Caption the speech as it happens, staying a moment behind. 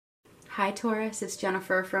Hi Taurus, it's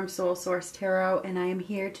Jennifer from Soul Source Tarot, and I am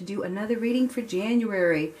here to do another reading for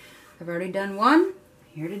January. I've already done one, I'm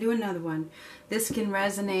here to do another one. This can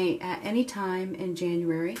resonate at any time in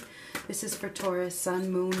January. This is for Taurus,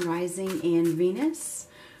 Sun, Moon, Rising, and Venus.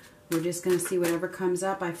 We're just going to see whatever comes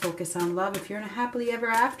up. I focus on love. If you're in a happily ever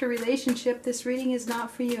after relationship, this reading is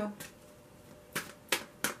not for you.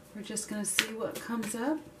 We're just going to see what comes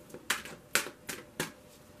up.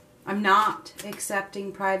 I'm not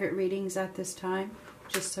accepting private readings at this time,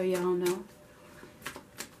 just so y'all know.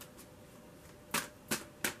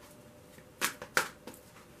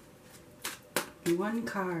 One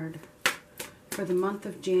card for the month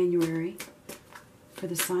of January for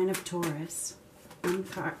the sign of Taurus. One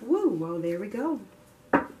card. Woo! Well, there we go.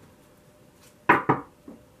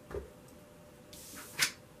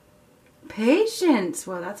 Patience.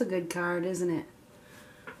 Well, that's a good card, isn't it?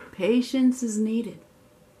 Patience is needed.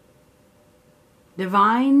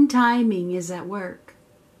 Divine timing is at work.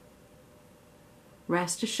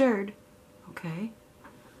 Rest assured. Okay.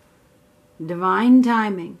 Divine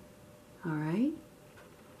timing. All right.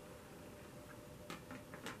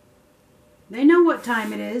 They know what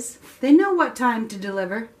time it is. They know what time to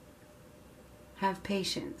deliver. Have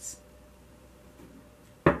patience.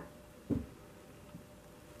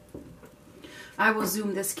 I will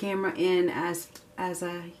zoom this camera in as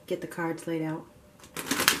I get the cards laid out.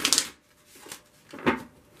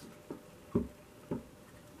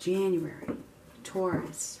 January,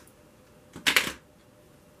 Taurus.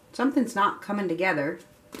 Something's not coming together.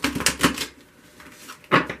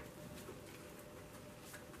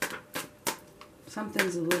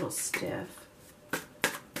 Something's a little stiff.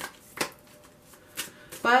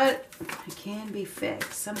 But it can be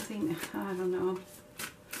fixed. Something, I don't know.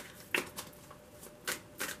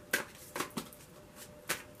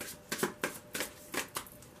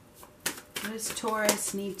 What does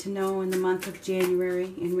Taurus need to know in the month of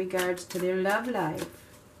January in regards to their love life?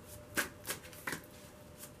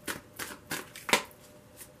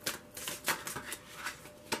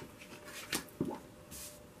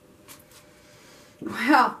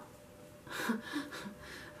 Well,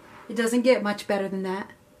 it doesn't get much better than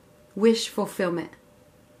that. Wish fulfillment.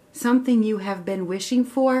 Something you have been wishing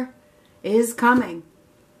for is coming.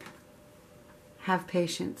 Have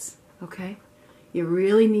patience, okay? You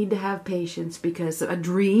really need to have patience because a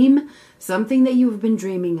dream, something that you've been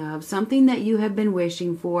dreaming of, something that you have been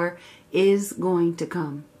wishing for is going to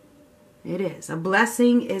come. It is. A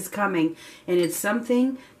blessing is coming, and it's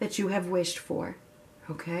something that you have wished for.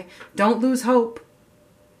 Okay? Don't lose hope.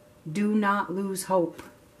 Do not lose hope.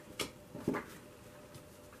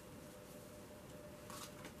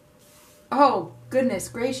 Oh, goodness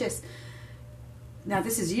gracious. Now,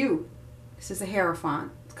 this is you. This is a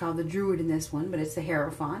Hierophant. It's called the Druid in this one, but it's the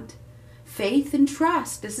Hierophant. Faith and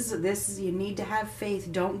trust. This is you need to have faith.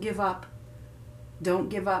 Don't give up. Don't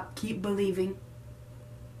give up. Keep believing.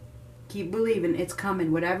 Keep believing. It's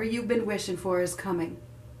coming. Whatever you've been wishing for is coming.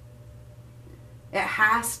 It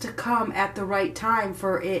has to come at the right time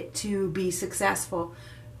for it to be successful.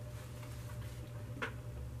 Do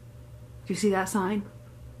you see that sign?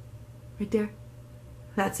 Right there?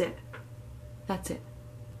 That's it. That's it.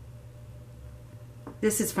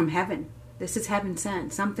 This is from heaven. This is heaven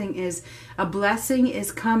sent. Something is, a blessing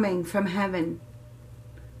is coming from heaven.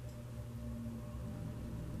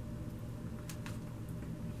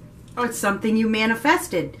 Oh, it's something you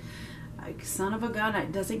manifested. Like, son of a gun,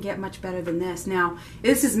 it doesn't get much better than this. Now,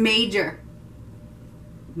 this is major.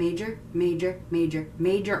 Major, major, major.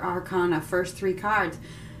 Major arcana, first three cards.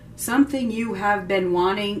 Something you have been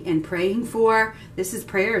wanting and praying for. This is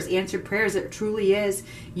prayers, answered prayers. It truly is.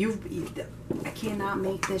 I cannot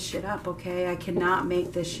make this shit up, okay? I cannot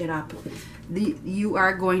make this shit up. You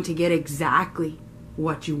are going to get exactly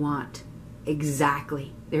what you want.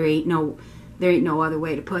 Exactly. There ain't no other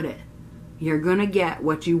way to put it. You're going to get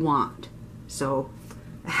what you want. So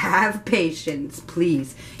have patience,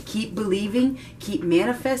 please. Keep believing. Keep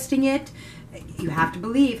manifesting it. You have to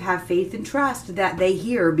believe, have faith and trust that they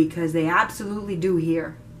hear, because they absolutely do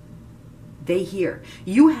hear. They hear.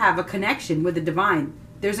 You have a connection with the divine.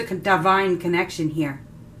 There's a divine connection here.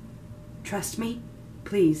 Trust me.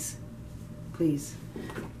 Please. Please.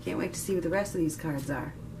 Can't wait to see what the rest of these cards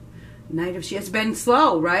are. Knight of Shields. It's been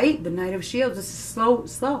slow, right? The Knight of Shields is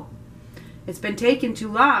slow. It's been taking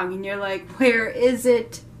too long, and you're like, where is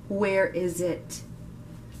it? Where is it?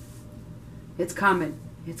 It's coming.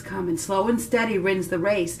 It's coming. Slow and steady wins the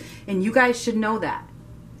race. And you guys should know that.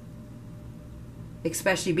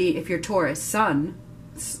 Especially if you're Taurus, Sun,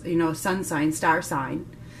 you know, sun sign, star sign.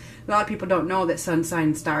 A lot of people don't know that sun sign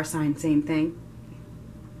and star sign, same thing.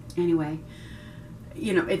 Anyway,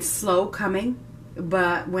 you know, it's slow coming,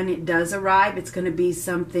 but when it does arrive, it's going to be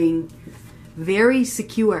something very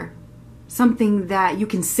secure. Something that you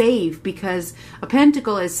can save, because a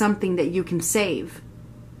pentacle is something that you can save.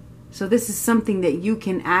 So this is something that you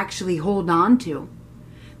can actually hold on to.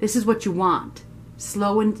 This is what you want.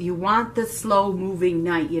 Slow, and you want the slow moving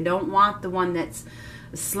knight. You don't want the one that's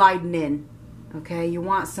sliding in. Okay? You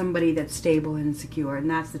want somebody that's stable and secure, and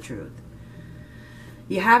that's the truth.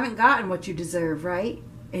 You haven't gotten what you deserve, right?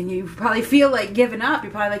 And you probably feel like giving up.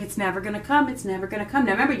 You're probably like, it's never going to come. It's never going to come.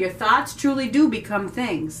 Now remember, your thoughts truly do become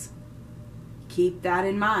things. Keep that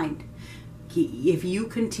in mind. If you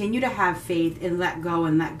continue to have faith and let go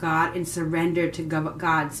and let God and surrender to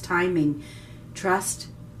God's timing, trust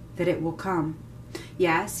that it will come.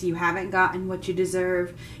 Yes, you haven't gotten what you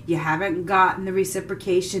deserve. You haven't gotten the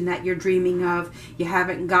reciprocation that you're dreaming of. You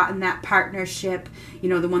haven't gotten that partnership, you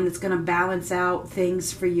know, the one that's going to balance out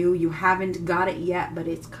things for you. You haven't got it yet, but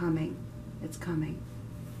it's coming. It's coming.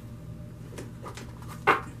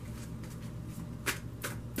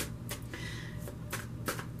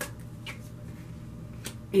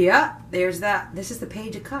 Yeah, there's that. This is the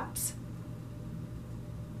Page of Cups.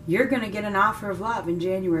 You're going to get an offer of love in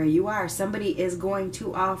January. You are. Somebody is going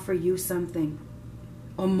to offer you something.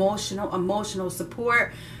 Emotional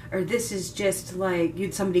support. Or this is just like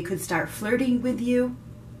somebody could start flirting with you.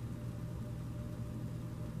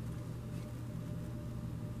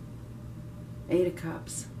 Eight of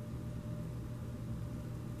Cups.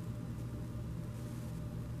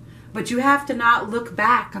 But you have to not look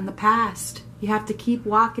back on the past. You have to keep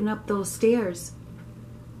walking up those stairs.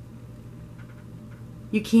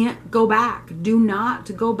 You can't go back. Do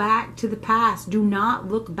not go back to the past. Do not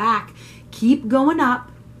look back. Keep going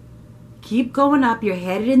up. Keep going up. You're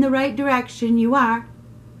headed in the right direction. You are.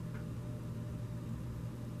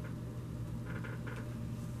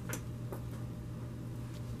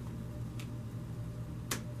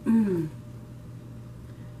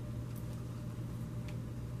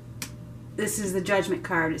 This is the Judgment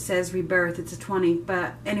card. It says rebirth. It's a 20.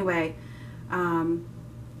 But anyway,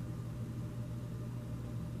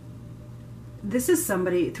 this is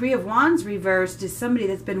somebody, Three of Wands reversed is somebody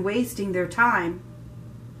that's been wasting their time.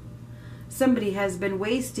 Somebody has been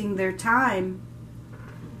wasting their time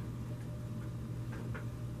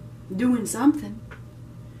doing something.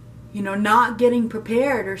 You know, not getting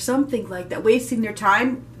prepared or something like that. Wasting their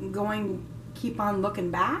time keep on looking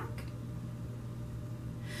back.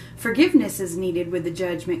 Forgiveness is needed with the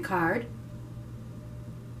Judgment card.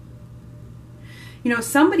 You know,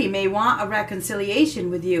 somebody may want a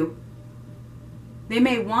reconciliation with you. They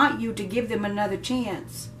may want you to give them another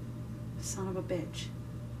chance. Son of a bitch.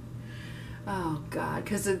 Oh, God.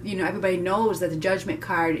 Because, you know, everybody knows that the Judgment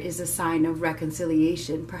card is a sign of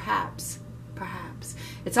reconciliation. Perhaps. Perhaps.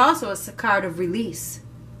 It's also a card of release.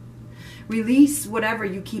 Release whatever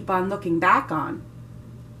you keep on looking back on.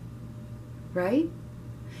 Right?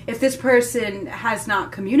 If this person has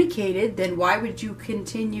not communicated, then why would you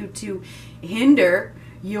continue to hinder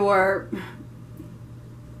your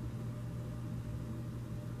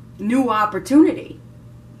new opportunity?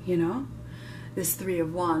 You know? This Three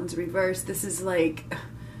of Wands reversed. This is like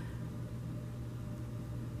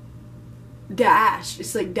dashed.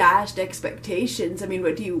 It's like dashed expectations. I mean,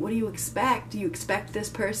 what do you expect? Do you expect this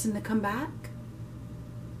person to come back?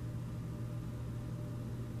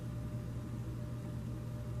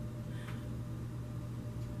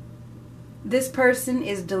 This person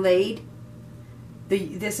is delayed.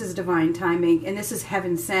 This is divine timing, and this is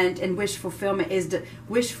heaven sent, and wish fulfillment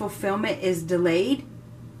is delayed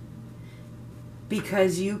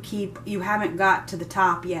because you haven't got to the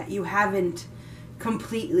top yet. You haven't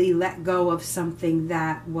completely let go of something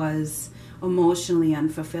that was emotionally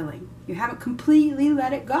unfulfilling. You haven't completely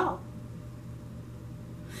let it go.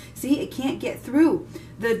 See, it can't get through.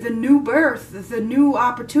 The new birth, the new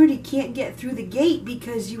opportunity can't get through the gate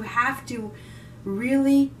because you have to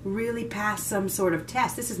really, really pass some sort of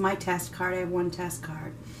test. This is my test card. I have one test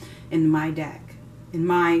card in my deck, in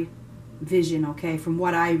my vision, okay, from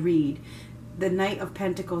what I read. The Knight of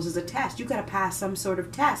Pentacles is a test. You've got to pass some sort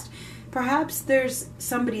of test. Perhaps there's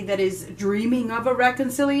somebody that is dreaming of a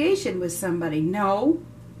reconciliation with somebody. No.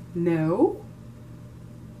 No.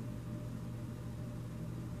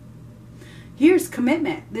 Here's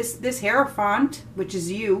commitment. This Hierophant, which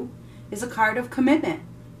is you, is a card of commitment.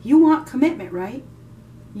 You want commitment, right?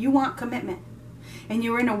 You want commitment. And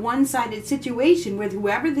you're in a one-sided situation with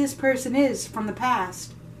whoever this person is from the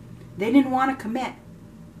past. They didn't want to commit.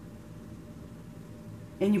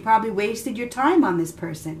 And you probably wasted your time on this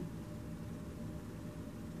person.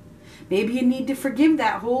 Maybe you need to forgive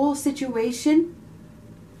that whole situation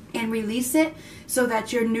and release it so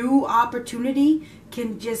that your new opportunity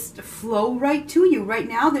can just flow right to you. Right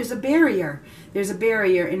now, there's a barrier. There's a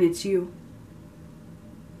barrier, and it's you.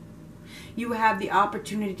 You have the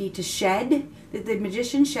opportunity to shed. The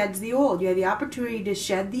magician sheds the old. You have the opportunity to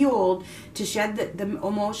shed the old, to shed the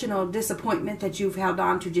emotional disappointment that you've held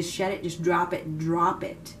on to. Just shed it. Just drop it. Drop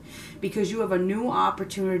it. Because you have a new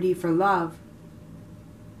opportunity for love.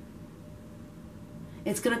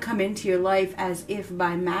 It's going to come into your life as if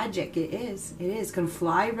by magic. It is. It is. It's going to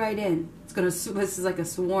fly right in. It's going to, this is like a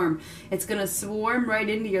swarm. It's going to swarm right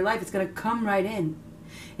into your life. It's going to come right in.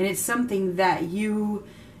 And it's something that you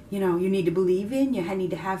need to believe in. You need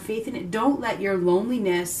to have faith in it. Don't let your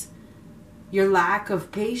loneliness, your lack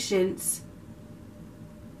of patience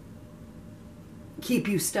keep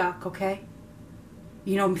you stuck, okay?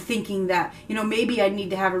 Thinking that, maybe I need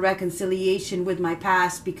to have a reconciliation with my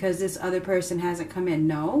past because this other person hasn't come in.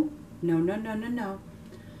 No. No, no, no, no, no.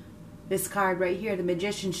 This card right here, the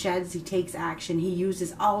magician sheds, he takes action. He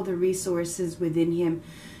uses all the resources within him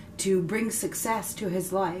to bring success to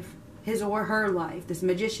his life, his or her life. This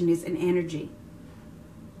magician is an energy.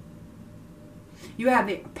 You have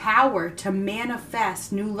the power to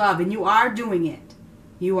manifest new love, and you are doing it.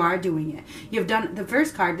 You are doing it. You've done the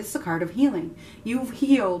first card. This is a card of healing. You've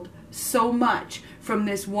healed so much from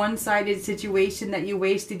this one-sided situation that you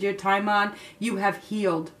wasted your time on. You have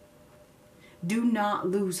healed. Do not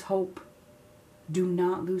lose hope. Do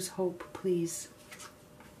not lose hope, please.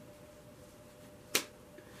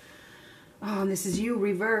 Oh, and this is you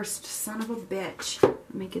reversed. Son of a bitch.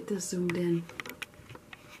 Let me get this zoomed in.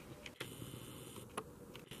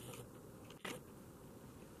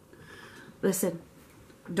 Listen.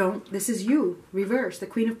 This is you, reversed. The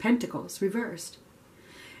Queen of Pentacles, reversed.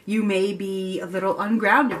 You may be a little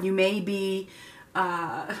ungrounded. You may be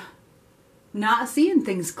not seeing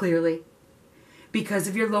things clearly because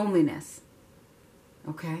of your loneliness.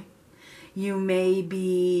 Okay? You may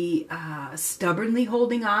be stubbornly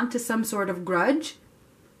holding on to some sort of grudge.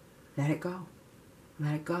 Let it go.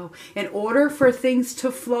 Let it go. In order for things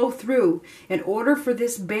to flow through, in order for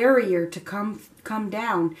this barrier to come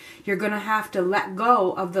down, you're going to have to let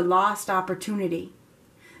go of the lost opportunity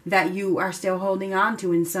that you are still holding on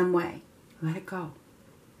to in some way. Let it go.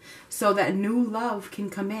 So that new love can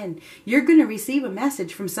come in. You're going to receive a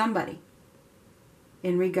message from somebody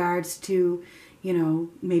in regards to,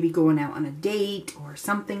 maybe going out on a date or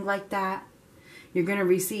something like that. You're going to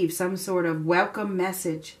receive some sort of welcome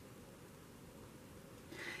message.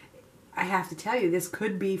 I have to tell you, this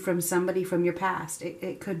could be from somebody from your past.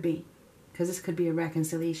 It could be. Because this could be a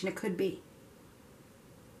reconciliation. It could be.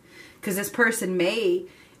 Because this person may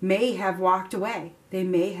have walked away. They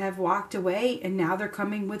may have walked away and now they're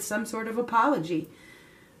coming with some sort of apology.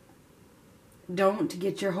 Don't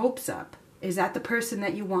get your hopes up. Is that the person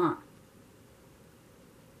that you want?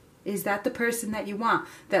 Is that the person that you want?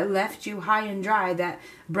 That left you high and dry, that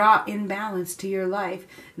brought imbalance to your life,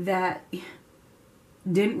 that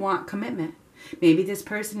didn't want commitment. Maybe this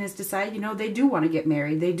person has decided, they do want to get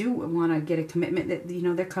married. They do want to get a commitment, that,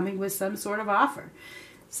 they're coming with some sort of offer.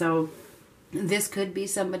 So this could be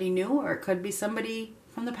somebody new or it could be somebody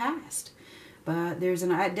from the past. But there's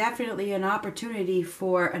definitely an opportunity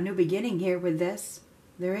for a new beginning here with this.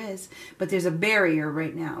 There is. But there's a barrier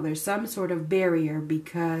right now. There's some sort of barrier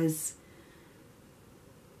because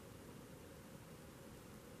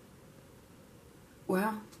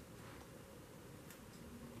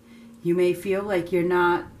you may feel like you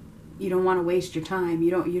don't want to waste your time.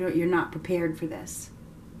 You're not prepared for this.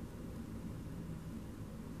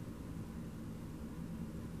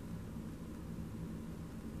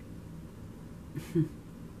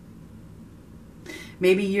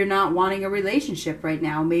 Maybe you're not wanting a relationship right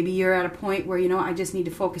now. Maybe you're at a point where, I just need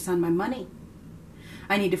to focus on my money.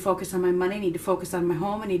 I need to focus on my money. I need to focus on my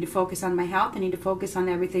home. I need to focus on my health. I need to focus on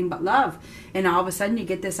everything but love. And all of a sudden you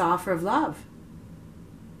get this offer of love.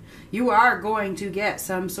 You are going to get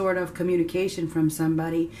some sort of communication from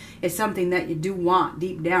somebody. It's something that you do want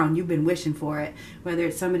deep down. You've been wishing for it. Whether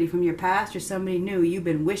it's somebody from your past or somebody new, you've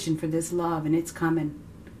been wishing for this love, and it's coming.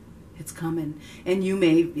 It's coming. And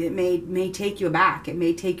it may take you aback. It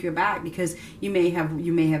may take you aback because you may have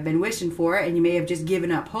been wishing for it, and you may have just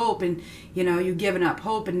given up hope, and you've given up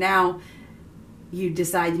hope, and now you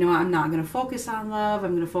decide, I'm not going to focus on love.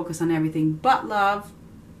 I'm going to focus on everything but love.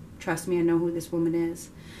 Trust me, I know who this woman is.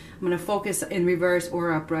 I'm going to focus in reverse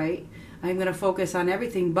or upright. I'm going to focus on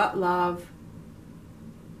everything but love.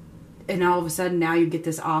 And all of a sudden now you get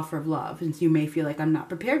this offer of love. And you may feel like, I'm not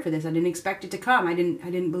prepared for this. I didn't expect it to come. I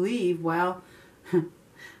didn't believe. Well,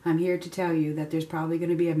 I'm here to tell you that there's probably going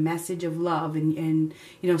to be a message of love and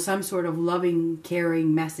some sort of loving,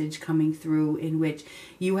 caring message coming through in which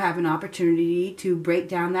you have an opportunity to break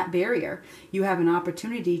down that barrier. You have an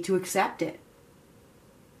opportunity to accept it.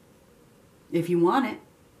 If you want it.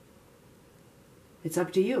 It's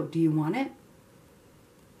up to you. Do you want it?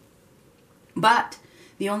 But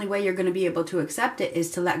the only way you're going to be able to accept it is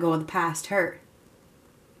to let go of the past hurt.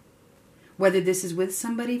 Whether this is with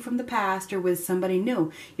somebody from the past or with somebody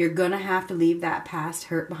new, you're going to have to leave that past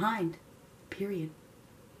hurt behind. Period.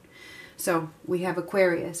 So we have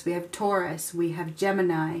Aquarius, we have Taurus, we have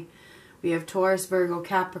Gemini, we have Taurus, Virgo,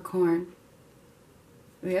 Capricorn.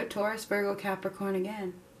 We have Taurus, Virgo, Capricorn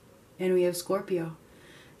again. And we have Scorpio.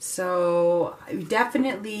 So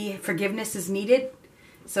definitely forgiveness is needed.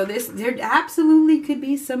 So there absolutely could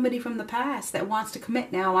be somebody from the past that wants to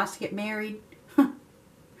commit now, wants to get married.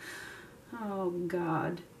 Oh,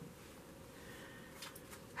 God.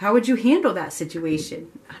 How would you handle that situation?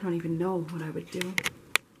 I don't even know what I would do.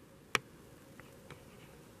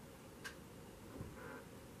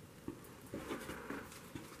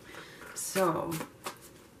 So,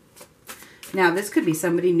 now this could be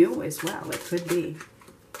somebody new as well. It could be.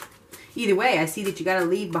 Either way, I see that you got to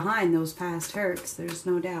leave behind those past hurts. There's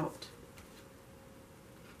no doubt.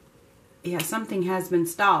 Yeah, something has been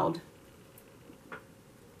stalled.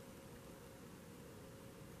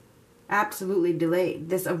 Absolutely delayed.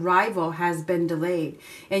 This arrival has been delayed.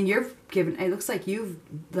 And you're given, it looks like you've,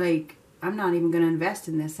 I'm not even going to invest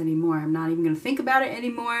in this anymore. I'm not even going to think about it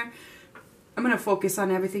anymore. I'm going to focus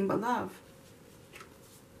on everything but love.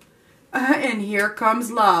 And here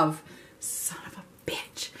comes love. Son of a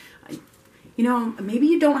bitch. Maybe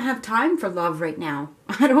you don't have time for love right now.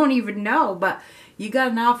 I don't even know. But you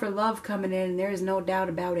got an offer of love coming in. And there is no doubt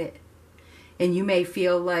about it. And you may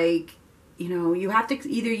feel like, you have to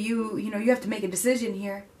you have to make a decision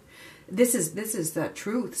here. This is the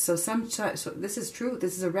truth. So this is truth.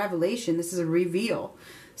 This is a revelation. This is a reveal.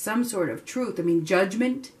 Some sort of truth. I mean,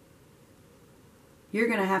 judgment. You're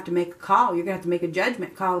going to have to make a call. You're going to have to make a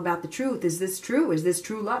judgment call about the truth. Is this true? Is this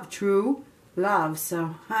true love? True love.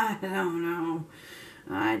 So, I don't know.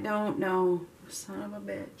 I don't know. Son of a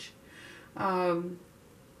bitch.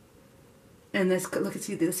 And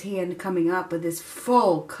see this hand coming up with this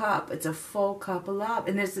full cup. It's a full cup of love.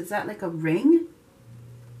 And is that like a ring?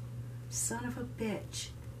 Son of a bitch.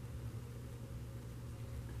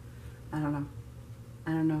 I don't know.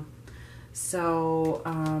 I don't know. So,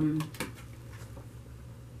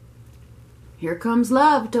 here comes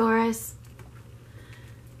love, Taurus.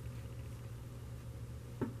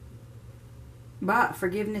 But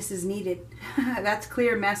forgiveness is needed. That's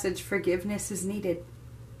clear message. Forgiveness is needed.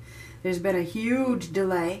 There's been a huge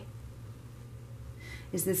delay.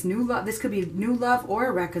 Is this new love? This could be new love or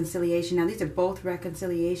a reconciliation. Now, these are both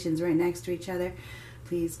reconciliations right next to each other.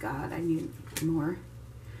 Please, God, I need more.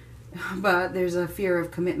 But there's a fear of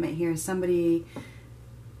commitment here. Somebody,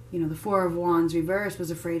 the Four of Wands reversed was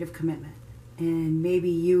afraid of commitment. And maybe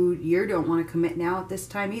you don't want to commit now at this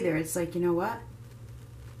time either. It's like, you know what?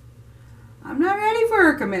 I'm not ready for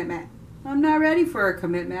a commitment. I'm not ready for a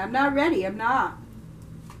commitment. I'm not ready. I'm not.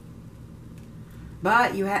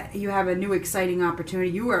 But you have a new exciting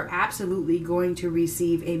opportunity. You are absolutely going to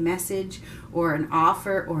receive a message or an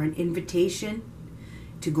offer or an invitation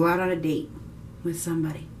to go out on a date with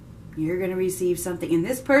somebody. You're going to receive something. And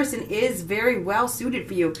this person is very well suited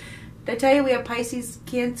for you. Did I tell you we have Pisces,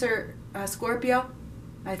 Cancer, Scorpio?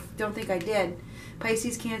 I don't think I did.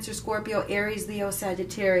 Pisces, Cancer, Scorpio, Aries, Leo,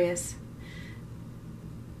 Sagittarius.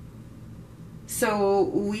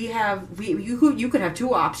 So you could have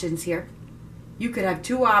two options here. You could have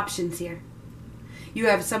two options here. You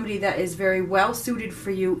have somebody that is very well suited for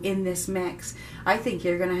you in this mix. I think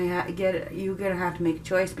you're gonna have to make a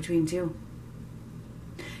choice between two.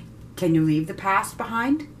 Can you leave the past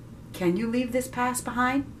behind? Can you leave this past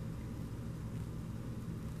behind?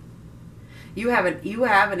 You have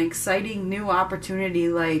an exciting new opportunity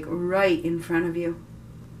right in front of you.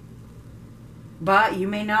 But you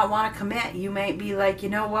may not want to commit. You might be like, you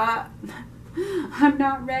know what? I'm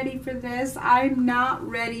not ready for this. I'm not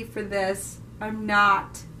ready for this. I'm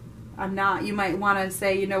not. You might want to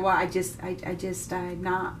say, you know what? I'm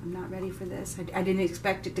not ready for this. I didn't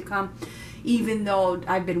expect it to come, even though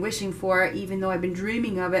I've been wishing for it, even though I've been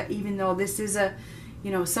dreaming of it, even though this is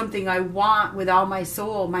something I want with all my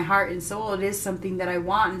soul, my heart and soul. It is something that I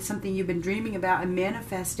want and something you've been dreaming about and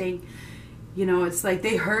manifesting. It's like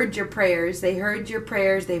they heard your prayers. They heard your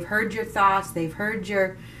prayers. They've heard your thoughts. They've heard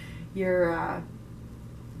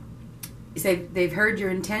they've heard your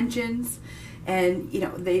intentions, and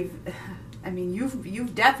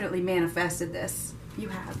you've definitely manifested this. You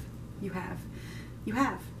have. You have. You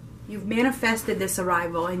have. You've manifested this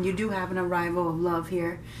arrival, and you do have an arrival of love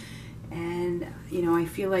here. And, you know, I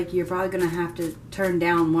feel like you're probably going to have to turn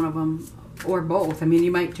down one of them, or both. I mean,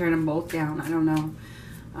 you might turn them both down. I don't know.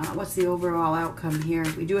 What's the overall outcome here?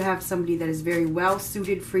 We do have somebody that is very well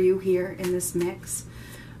suited for you here in this mix.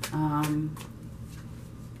 And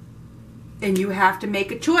you have to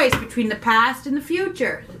make a choice between the past and the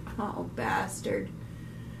future. Oh, bastard.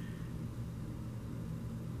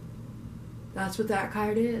 That's what that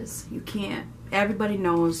card is. You can't. Everybody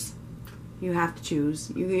knows you have to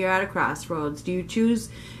choose. You're at a crossroads. Do you choose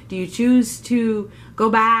to go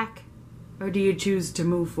back, or do you choose to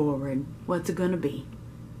move forward? What's it going to be?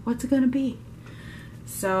 What's it going to be?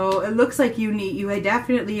 So it looks like you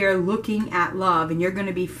definitely are looking at love, and you're going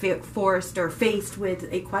to be forced or faced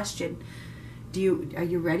with a question. Are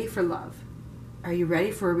you ready for love? Are you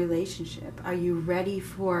ready for a relationship? Are you ready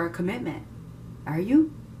for commitment? Are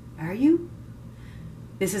you? Are you?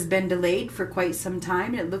 This has been delayed for quite some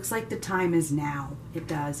time, and it looks like the time is now. It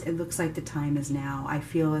does. It looks like the time is now. I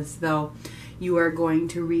feel as though you are going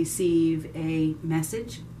to receive a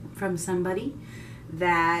message from somebody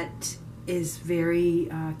that is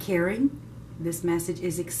very caring. This message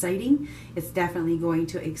is exciting. It's definitely going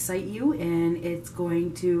to excite you, and it's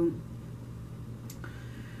going to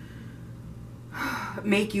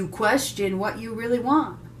make you question what you really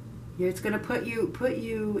want. It's going to put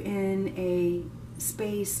you in a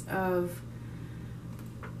space of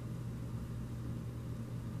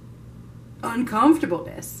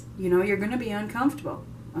uncomfortableness. You know, you're going to be uncomfortable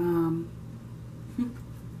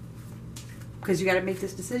because you got to make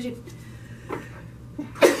this decision.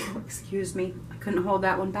 Excuse me, I couldn't hold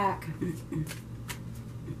that one back.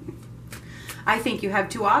 I think you have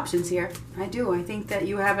two options here. I do. I think that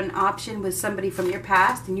you have an option with somebody from your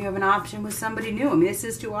past, and you have an option with somebody new. I mean, this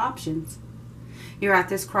is two options. You're at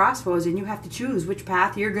this crossroads, and you have to choose which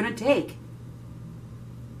path you're going to take.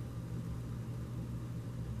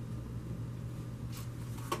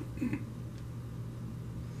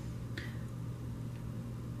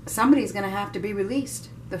 Somebody's going to have to be released.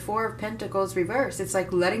 The Four of Pentacles reversed. It's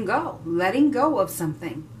like letting go of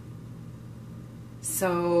something.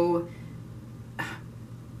 So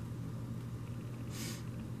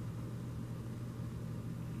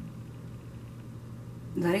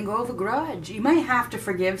letting go of a grudge. You might have to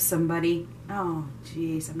forgive somebody. Oh,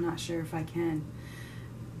 jeez, I'm not sure if I can.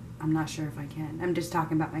 I'm not sure if I can. I'm just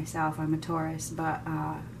talking about myself. I'm a Taurus, but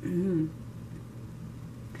you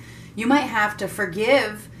might have to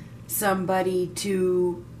forgive somebody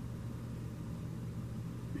to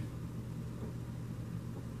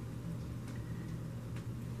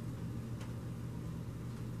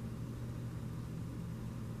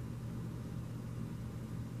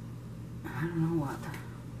I don't know what.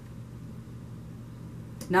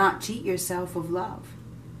 Not cheat yourself of love.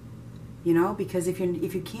 You know, because if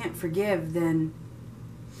you can't forgive, then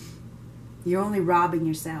you're only robbing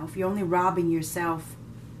yourself. You're only robbing yourself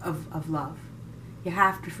of love. You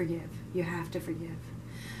have to forgive. You have to forgive.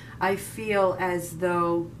 I feel as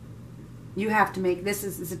though you have to make, this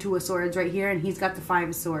is the Two of Swords right here, and he's got the Five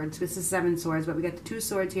of Swords. This is Seven Swords, but we got the Two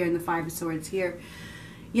Swords here and the Five of Swords here.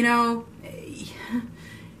 You know,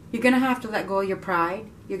 you're going to have to let go of your pride.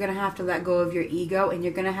 You're going to have to let go of your ego, and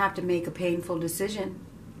you're going to have to make a painful decision.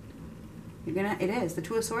 It is. The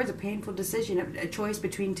Two of Swords, a painful decision, a choice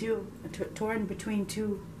between two, torn between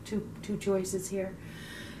two choices here.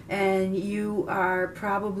 And you are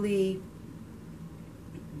probably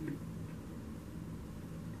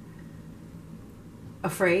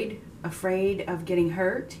afraid of getting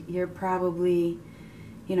hurt. You're probably,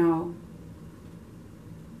 you know,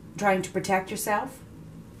 trying to protect yourself.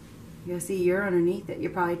 You see, you're underneath it.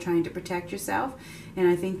 You're probably trying to protect yourself. And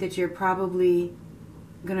I think that you're probably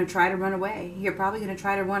going to try to run away. You're probably going to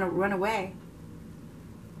try to run away.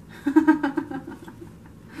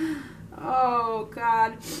 Oh,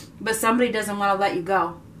 God. But somebody doesn't want to let you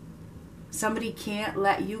go. Somebody can't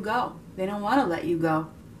let you go. They don't want to let you go.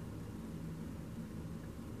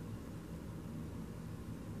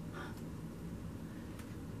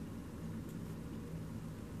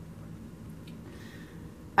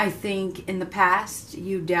 I think in the past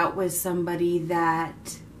you dealt with somebody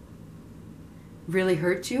that really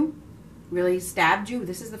hurt you, really stabbed you.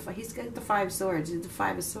 This is he's got the Five Swords. It's the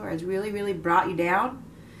Five of Swords. Really, really brought you down.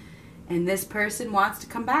 And this person wants to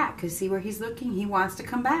come back. Because see where he's looking? He wants to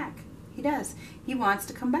come back. He does. He wants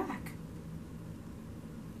to come back.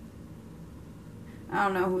 I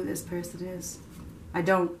don't know who this person is. I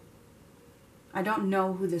don't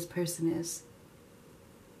know who this person is.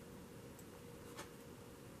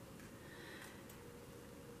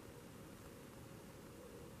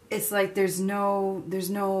 it's like there's no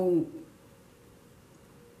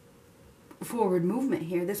forward movement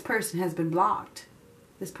here. This person has been blocked.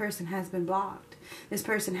 This person has been blocked. This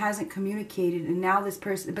person hasn't communicated, and now this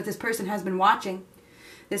person has been watching.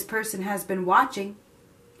 This person has been watching,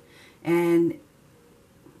 and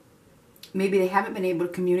maybe they haven't been able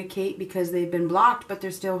to communicate because they've been blocked, but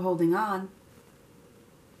they're still holding on.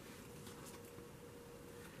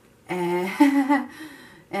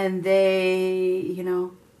 And they, you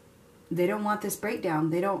know, they don't want this breakdown.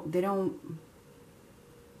 They don't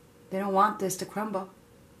want this to crumble.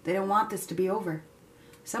 They don't want this to be over.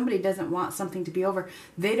 Somebody doesn't want something to be over.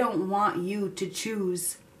 They don't want you to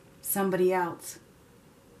choose somebody else.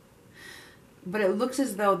 But it looks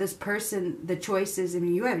as though this person, the choices, I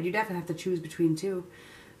mean, you definitely have to choose between two.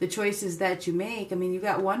 The choices that you make, I mean, you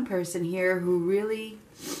got one person here who really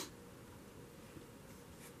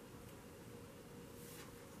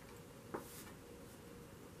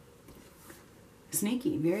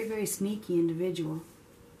sneaky, very, very sneaky individual.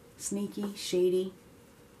 Sneaky, shady.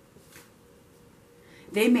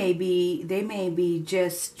 They may be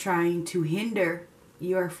just trying to hinder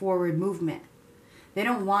your forward movement. They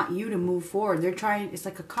don't want you to move forward. They're trying, it's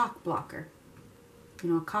like a cock blocker. You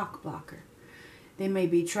know, a cock blocker. They may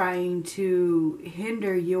be trying to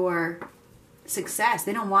hinder your success.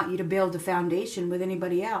 They don't want you to build a foundation with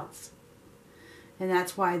anybody else. And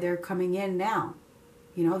that's why they're coming in now.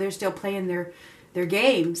 You know, they're still playing their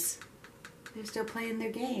games. They're still playing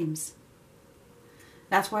their games.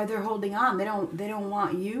 That's why they're holding on. They don't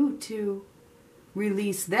want you to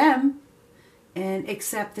release them and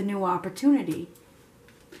accept the new opportunity.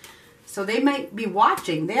 So they might be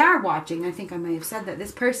watching. They are watching. I think I may have said that.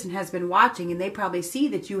 This person has been watching, and they probably see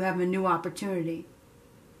that you have a new opportunity.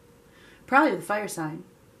 Probably the fire sign.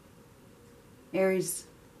 Aries.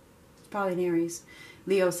 It's probably an Aries.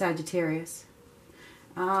 Leo, Sagittarius.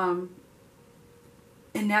 And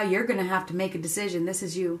now you're going to have to make a decision. This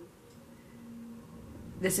is you.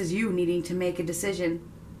 This is you needing to make a decision.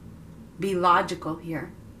 Be logical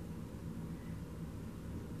here.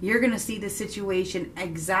 You're going to see the situation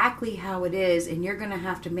exactly how it is, and you're going to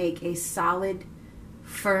have to make a solid,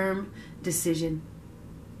 firm decision.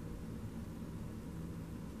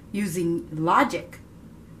 Using logic.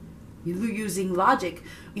 Using logic.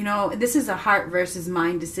 You know, this is a heart versus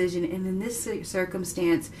mind decision, and in this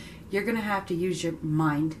circumstance, you're going to have to use your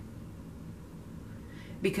mind.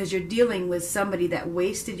 Because you're dealing with somebody that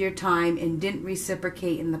wasted your time and didn't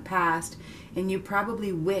reciprocate in the past, and you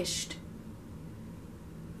probably wished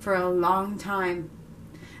for a long time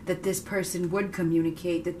that this person would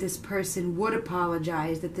communicate, that this person would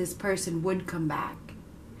apologize, that this person would come back.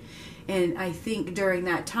 And I think during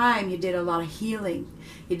that time you did a lot of healing,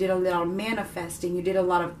 you did a lot of manifesting, you did a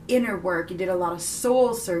lot of inner work, you did a lot of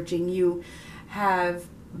soul searching. You have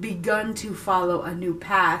begun to follow a new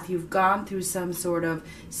path. You've gone through some sort of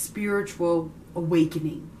spiritual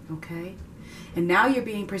awakening, okay? And now you're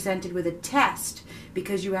being presented with a test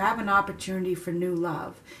because you have an opportunity for new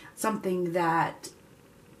love. Something that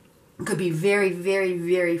could be very, very,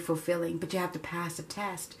 very fulfilling. But you have to pass a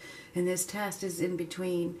test. And this test is in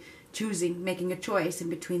between choosing, making a choice in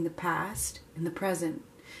between the past and the present.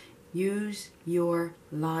 Use your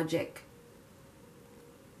logic.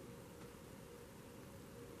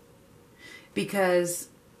 Because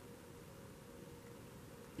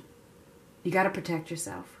you got to protect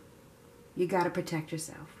yourself. You got to protect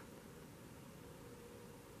yourself.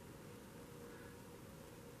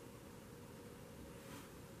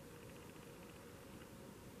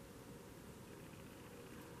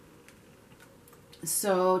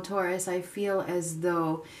 So, Taurus, I feel as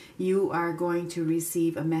though you are going to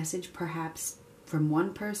receive a message perhaps from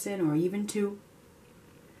one person or even two.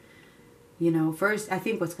 You know, first, I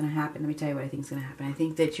think what's going to happen, let me tell you what I think is going to happen. I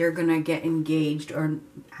think that you're going to get engaged, or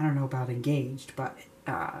I don't know about engaged, but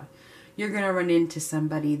you're going to run into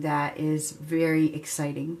somebody that is very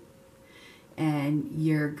exciting. And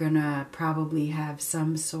you're going to probably have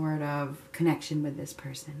some sort of connection with this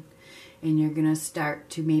person. And you're going to start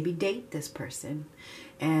to maybe date this person.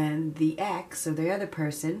 And the ex or the other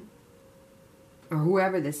person, or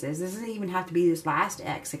whoever this is, this doesn't even have to be this last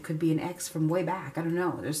ex. It could be an ex from way back. I don't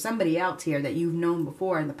know. There's somebody else here that you've known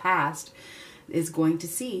before in the past is going to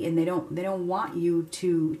see. And they don't want you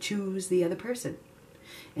to choose the other person.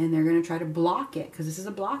 And they're going to try to block it because this is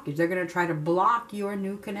a blockage. They're going to try to block your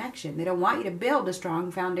new connection. They don't want you to build a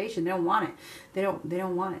strong foundation. They don't want it. They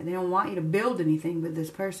don't want it. They don't want you to build anything with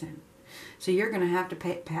this person. So you're going to have to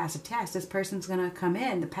pass a test. This person's going to come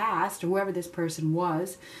in, the past, or whoever this person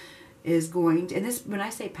was, is going to, and this, when I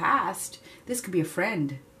say past, this could be a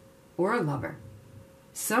friend or a lover.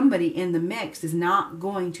 somebody in the mix is not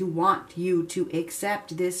going to want you to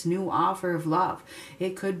accept this new offer of love.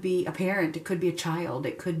 It could be a parent, it could be a child,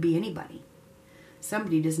 it could be anybody.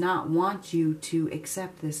 Somebody does not want you to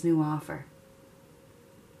accept this new offer.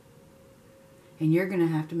 And you're going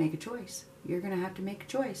to have to make a choice. You're going to have to make a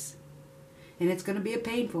choice. And it's going to be a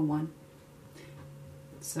painful one.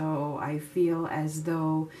 So I feel as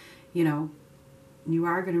though, you know, you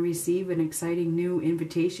are going to receive an exciting new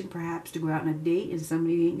invitation, perhaps to go out on a date, and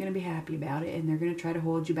somebody ain't going to be happy about it, and they're going to try to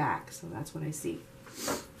hold you back. So that's what I see.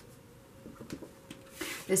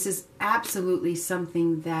 This is absolutely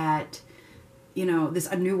something that, you know,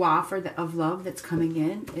 a new offer of love that's coming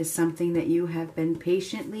in is something that you have been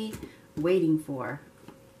patiently waiting for.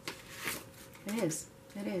 It is.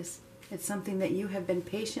 It is. It's something that you have been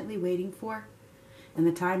patiently waiting for, and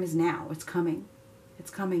the time is now. It's coming. It's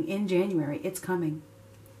coming in January. It's coming.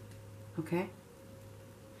 Okay?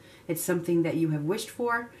 It's something that you have wished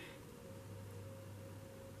for.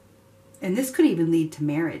 And this could even lead to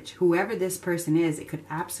marriage. Whoever this person is, it could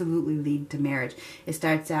absolutely lead to marriage. It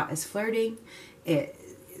starts out as flirting. It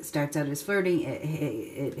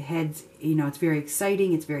heads, you know, it's very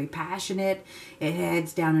exciting. It's very passionate. It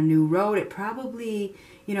heads down a new road. It probably,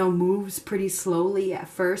 you know, moves pretty slowly at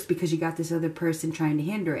first because you got this other person trying to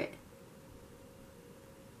hinder it.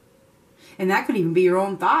 And that could even be your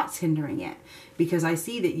own thoughts hindering it. Because I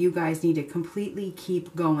see that you guys need to completely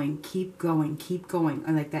keep going, keep going, keep going.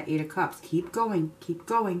 I like that 8 of Cups. Keep going, keep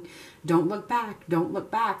going. Don't look back, don't look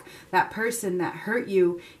back. That person that hurt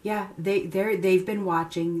you, yeah, they've been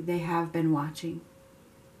watching. They have been watching.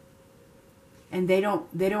 And they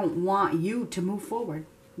don't want you to move forward.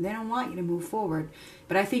 They don't want you to move forward.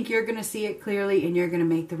 But I think you're going to see it clearly and you're going to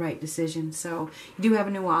make the right decision. So you do have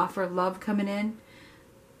a new offer of love coming in.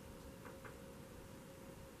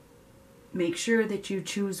 Make sure that you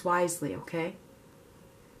choose wisely, okay?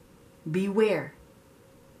 Beware.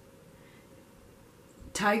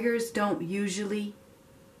 Tigers don't usually,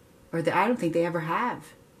 I don't think they ever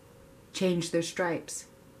have, changed their stripes.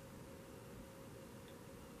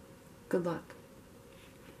 Good luck.